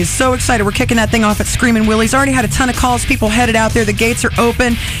Thursdays. So excited. We're kicking that thing off at Screamin' Willie's. Already had a ton of calls. People headed out there. The gates are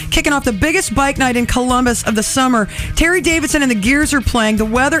open. Kicking off the biggest bike night in Columbus of the summer. Terry Davidson and the Gears are playing. The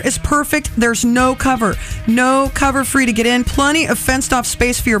weather is perfect. There's no cover. No cover free to get in. Plenty of fenced off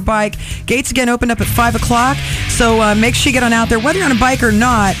space for your bike. Gates again opened up at 5 o'clock. So make sure you get on out there. Whether you're on a bike or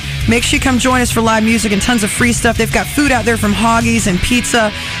not, make sure you come join us for live music and tons of free stuff. They've got food out there from Hoggies and pizza.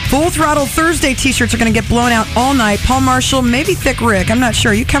 Full Throttle Thursday t-shirts are going to get blown out all night. Paul Marshall, maybe Thick Rick. I'm not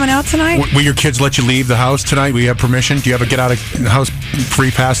sure. Are you coming out tonight? Will your kids let you leave the house tonight? Will you have permission? Do you have a get out of house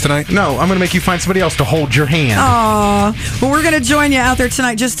free pass tonight? No, I'm going to make you find somebody else to hold your hand. Aw. Well, we're going to join you out there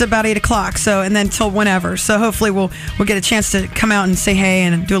tonight just about 8 o'clock, so, and then till whenever. So hopefully we'll get a chance to come out and say hey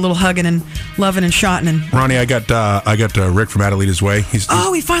and do a little hugging and loving and shotting. And Ronnie, I got Rick from Adelita's Way. He's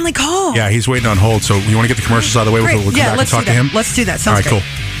he finally called. Yeah, he's waiting on hold. So you want to get the commercials out of the way? We'll come back and talk to him. Let's do that. Sounds all right, great.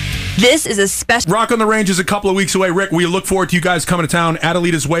 Cool. This is a special... Rock on the Range is a couple of weeks away. Rick, we look forward to you guys coming to town.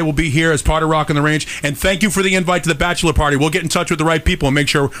 Adelita's Way will be here as part of Rock on the Range. And thank you for the invite to the bachelor party. We'll get in touch with the right people and make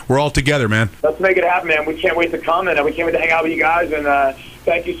sure we're all together, man. Let's make it happen, man. We can't wait to come, and we can't wait to hang out with you guys. And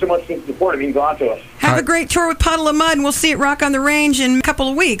thank you so much for the support. It means a lot to us. Have a great tour with Puddle of Mud, and we'll see you at Rock on the Range in a couple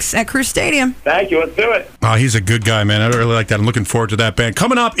of weeks at Crew Stadium. Thank you. Let's do it. Oh, he's a good guy, man. I really like that. I'm looking forward to that band.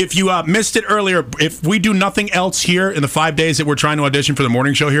 Coming up, if you missed it earlier, if we do nothing else here in the 5 days that we're trying to audition for the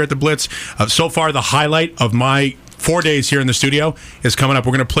morning show here at the Blitz, so far the highlight of my 4 days here in the studio is coming up.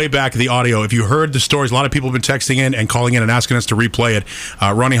 We're going to play back the audio. If you heard the stories, a lot of people have been texting in and calling in and asking us to replay it.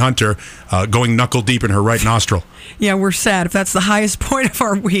 Ronni Hunter going knuckle deep in her right nostril. Yeah, we're sad if that's the highest point of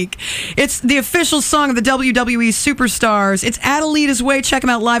our week. It's the official song of the WWE Superstars. It's Adelita's Way. Check them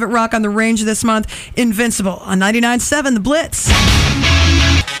out live at Rock on the Range this month. Invincible on 99.7 The Blitz.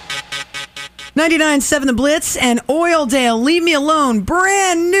 99.7 The Blitz and Oildale, Leave Me Alone.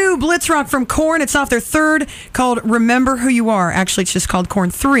 Brand new Blitz rock from Korn. It's off their third called Remember Who You Are. Actually, it's just called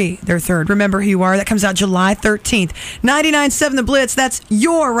Korn 3, their third. Remember Who You Are. That comes out July 13th. 99.7 The Blitz. That's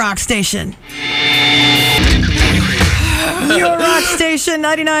your rock station. Your rock station,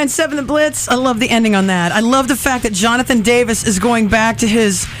 99.7 The Blitz. I love the ending on that. I love the fact that Jonathan Davis is going back to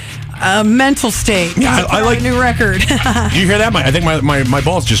his mental state. Yeah, I like a new record. Do you hear that? I think my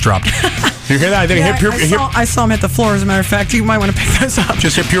balls just dropped. Do you hear that? I saw him hit the floor, as a matter of fact. You might want to pick those up.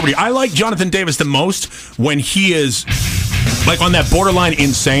 Just hit puberty. I like Jonathan Davis the most when he is like on that borderline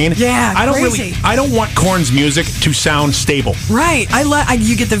insane. Yeah, crazy. I don't want Korn's music to sound stable. Right.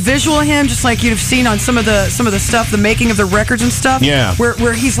 You get the visual of him, just like you've seen on some of the stuff, the making of the records and stuff. Yeah.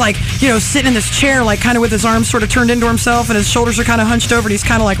 Where he's like, sitting in this chair, like kind of with his arms sort of turned into himself, and his shoulders are kind of hunched over, and he's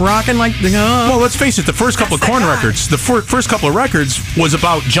kind of like rocking, like. Well, let's face it. The first couple of Korn records, first couple of records was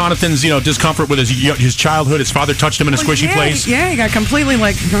about Jonathan's, discomfort with his childhood. His father touched him in a squishy place. Yeah, he got completely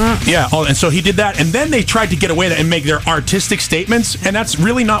like. Yeah, and so he did that, and then they tried to get away with it and make their artistic statements, and that's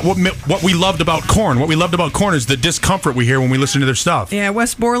really not what we loved about Korn. What we loved about Korn is the discomfort we hear when we listen to their stuff. Yeah,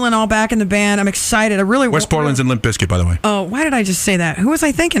 Wes Borland all back in the band. I'm excited. Wes Borland's in Limp Bizkit, by the way. Oh, why did I just say that? Who was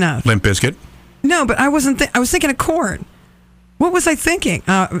I thinking of? Limp Bizkit. No, but I wasn't. I was thinking of Korn. What was I thinking?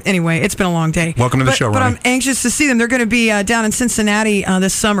 Anyway, it's been a long day. Welcome to the show, Ronnie. But I'm anxious to see them. They're going to be down in Cincinnati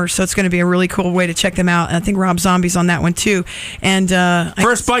this summer, so it's going to be a really cool way to check them out. And I think Rob Zombie's on that one, too. And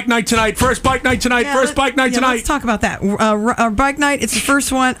First bike night tonight. First bike night tonight. Let's talk about that. Our bike night, it's the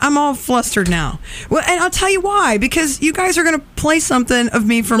first one. I'm all flustered now. Well, and I'll tell you why. Because you guys are going to play something of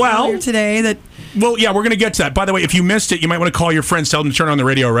me from earlier today that... Well, yeah, we're going to get to that. By the way, if you missed it, you might want to call your friends, tell them to turn on the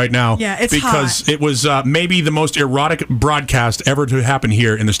radio right now. Yeah, it's because hot. It was maybe the most erotic broadcast ever to happen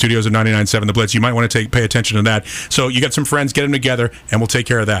here in the studios of 99.7 The Blitz. You might want to pay attention to that. So you got some friends, get them together, and we'll take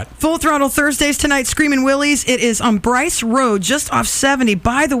care of that. Full Throttle Thursdays tonight, Screamin' Willie's. It is on Bryce Road, just off 70.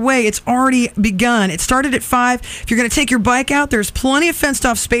 By the way, it's already begun. It started at 5. If you're going to take your bike out, there's plenty of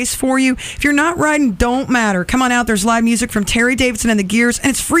fenced-off space for you. If you're not riding, don't matter. Come on out. There's live music from Terry Davidson and the Gears, and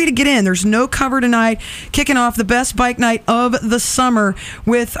it's free to get in. There's no cover tonight. Kicking off the best bike night of the summer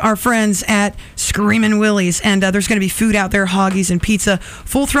with our friends at Screamin' Willie's. And there's going to be food out there, hoggies and pizza.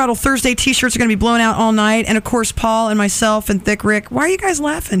 Full Throttle Thursday t-shirts are going to be blown out all night. And, of course, Paul and myself and Thick Rick. Why are you guys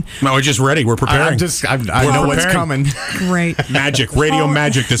laughing? No, we're just ready. We're preparing. I know what's coming. Great. Magic. Radio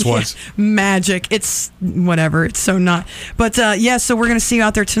magic this was. Yeah, magic. It's whatever. It's so not. But, so we're going to see you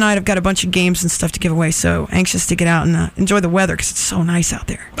out there tonight. I've got a bunch of games and stuff to give away. So anxious to get out and enjoy the weather because it's so nice out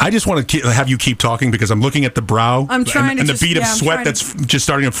there. I just want to have you keep talking because I'm looking at the brow and the bead of sweat that's just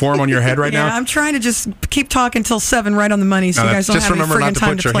starting to form on your head right now. Yeah, I'm trying to just keep talking till 7 right on the money so you guys don't have any friggin'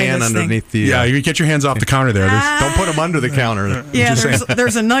 time to play this thing. Yeah, you get your hands off the counter there. Don't put them under the counter. Yeah,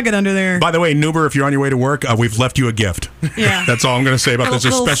 there's a nugget under there. By the way, Nuber, if you're on your way to work, we've left you a gift. Yeah. That's all I'm going to say about this.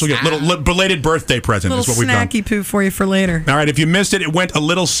 A special gift. Little belated birthday present is what we've done. Snacky poo for you for later. All right, if you missed it, it went a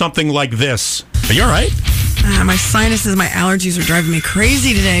little something like this. Are you all right? My sinuses, my allergies are driving me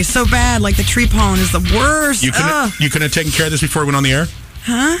crazy today. So bad. Like the tree pollen is the worst. You couldn't have taken care of this before we went on the air?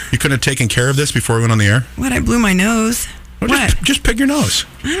 Huh? You couldn't have taken care of this before we went on the air? What? I blew my nose. Well, what? Just pick your nose.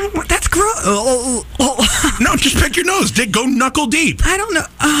 I don't want. That's gross. No, just pick your nose. Go knuckle deep. I don't know.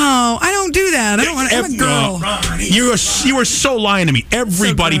 Oh, I don't do that. I don't want to. I'm a girl. You are so lying to me.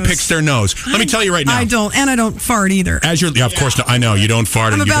 Everybody picks their nose. Let me tell you right now. I don't, and I don't fart either. Of course not. I know you don't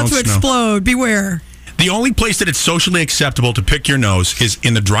fart. I'm and you about don't to explode. Beware. The only place that it's socially acceptable to pick your nose is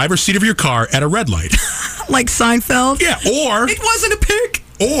in the driver's seat of your car at a red light. Like Seinfeld? Yeah, or... It wasn't a pick.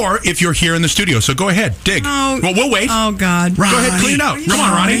 Or if you're here in the studio. So go ahead, dig. Oh, well, we'll wait. Oh, God. Go ahead, clean it out. Come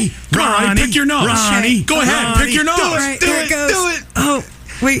on, Ronnie. Come on, Ronnie. Pick your nose. Ronnie. Go ahead, pick your nose. Right, do it. Do it. Oh,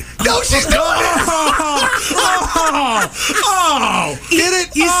 wait. No, she's doing it. Oh. Get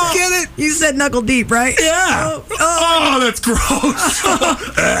it? Get it? You said knuckle deep, right? Yeah. Oh, that's gross.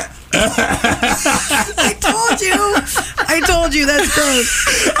 I told you that's gross.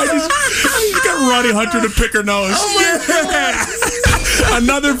 I got Ronni Hunter to pick her nose.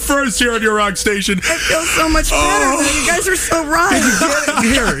 Another first here on your rock station. I feel so much better. You guys are so right.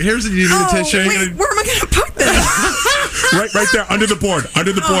 Here's a tissue. Wait, where am I going to put this? right there, under the board.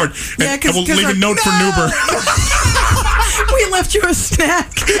 Under the board. Yeah, and we'll leave a note for Nuber. We left you a snack.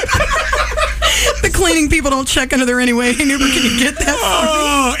 The cleaning people don't check under there anyway. Hey, Nuber, can you get that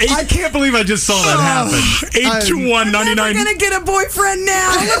for me? I can't believe I just saw that happen. 821-99. I'm never going to get a boyfriend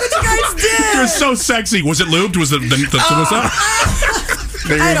now. Look what you guys did. You're so sexy. Was it lubed? Was it There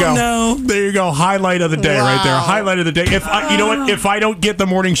you I go. don't know. There you go. Highlight of the day right there. Highlight of the day. You know what? If I don't get the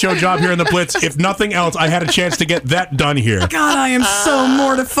morning show job here in the Blitz, if nothing else, I had a chance to get that done here. God, I am so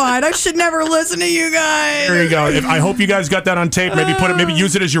mortified. I should never listen to you guys. There you go. I hope you guys got that on tape. Maybe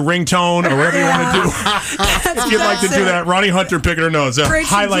use it as your ringtone or whatever you want to do. If you'd like to do that, Ronni Hunter picking her nose.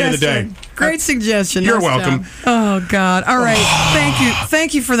 Highlight of the day. Great suggestion. You're welcome. Oh, God. All right. Thank you.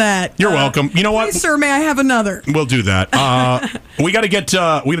 Thank you for that. You're welcome. You know what? Please, sir, may I have another? We'll do that. We got to get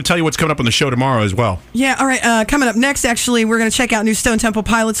to tell you what's coming up on the show tomorrow as well. Yeah, all right. Coming up next, actually, we're going to check out new Stone Temple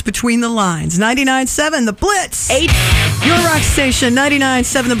Pilots Between the Lines. 99.7 The Blitz. 8. Your rock station,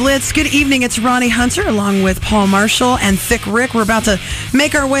 99.7 The Blitz. Good evening. It's Ronni Hunter along with Paul Marshall and Thick Rick. We're about to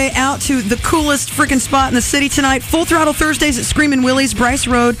make our way out to the coolest freaking spot in the city tonight. Full Throttle Thursdays at Screamin' Willie's, Bryce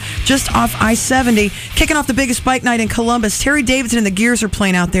Road, just off I-70. Kicking off the biggest bike night in Columbus. Terry Davidson and the Gears are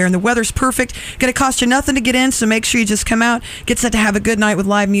playing out there, and the weather's perfect. Going to cost you nothing to get in, so make sure you just come out. Get set to have a good night with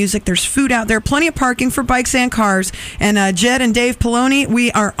live music. There's food out there, plenty of parking for bikes and cars. And Jed and Dave Poloni,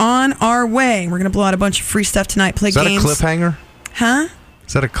 we are on our way. We're going to blow out a bunch of free stuff tonight, play games. Is that a cliffhanger? Huh?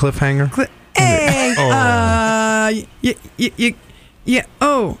 Is that a cliffhanger? Hey!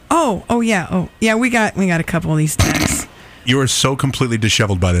 Yeah, we got a couple of these texts. You are so completely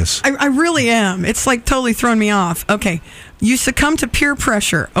disheveled by this. I really am. It's like totally thrown me off. Okay. You succumb to peer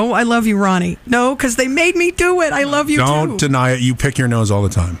pressure. Oh, I love you, Ronni. No, because they made me do it. I love you, Don't deny it. You pick your nose all the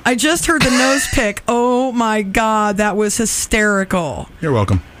time. I just heard the nose pick. Oh, my God. That was hysterical. You're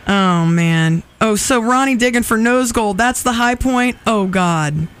welcome. Oh, man. Oh, so Ronni digging for nose gold. That's the high point? Oh,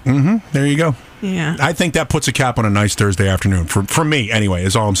 God. Mm-hmm. There you go. Yeah. I think that puts a cap on a nice Thursday afternoon. For me, anyway,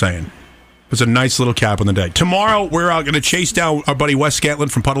 is all I'm saying. It's a nice little cap on the day. Tomorrow, we're going to chase down our buddy Wes Scantlin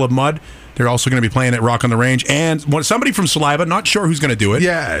from Puddle of Mud. They're also going to be playing at Rock on the Range. And somebody from Saliva, not sure who's going to do it.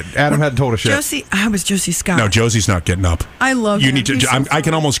 Yeah, Adam hadn't told us yet. I was Josie Scott. No, Josie's not getting up. I love him. I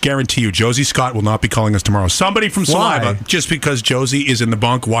can almost guarantee you, Josie Scott will not be calling us tomorrow. Somebody from Saliva, just because Josie is in the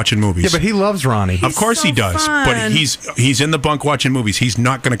bunk watching movies. Yeah, but he loves Ronni. Of course he does. Fun. But he's in the bunk watching movies. He's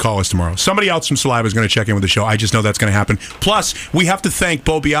not going to call us tomorrow. Somebody else from Saliva is going to check in with the show. I just know that's going to happen. Plus, we have to thank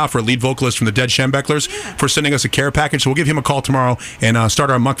Bo Biafra, lead vocalist from the Dead Schembechlers, for sending us a care package. So we'll give him a call tomorrow and start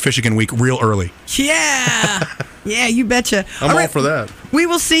our Muck Fishigan week real early. Yeah. Yeah, you betcha. I'm all for that. We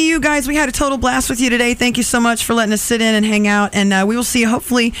will see you guys. We had a total blast with you today. Thank you so much for letting us sit in and hang out. And we will see you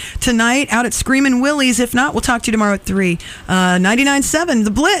hopefully tonight out at Screamin' Willie's. If not, we'll talk to you tomorrow at 3. 99.7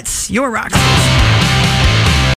 The Blitz, your rock.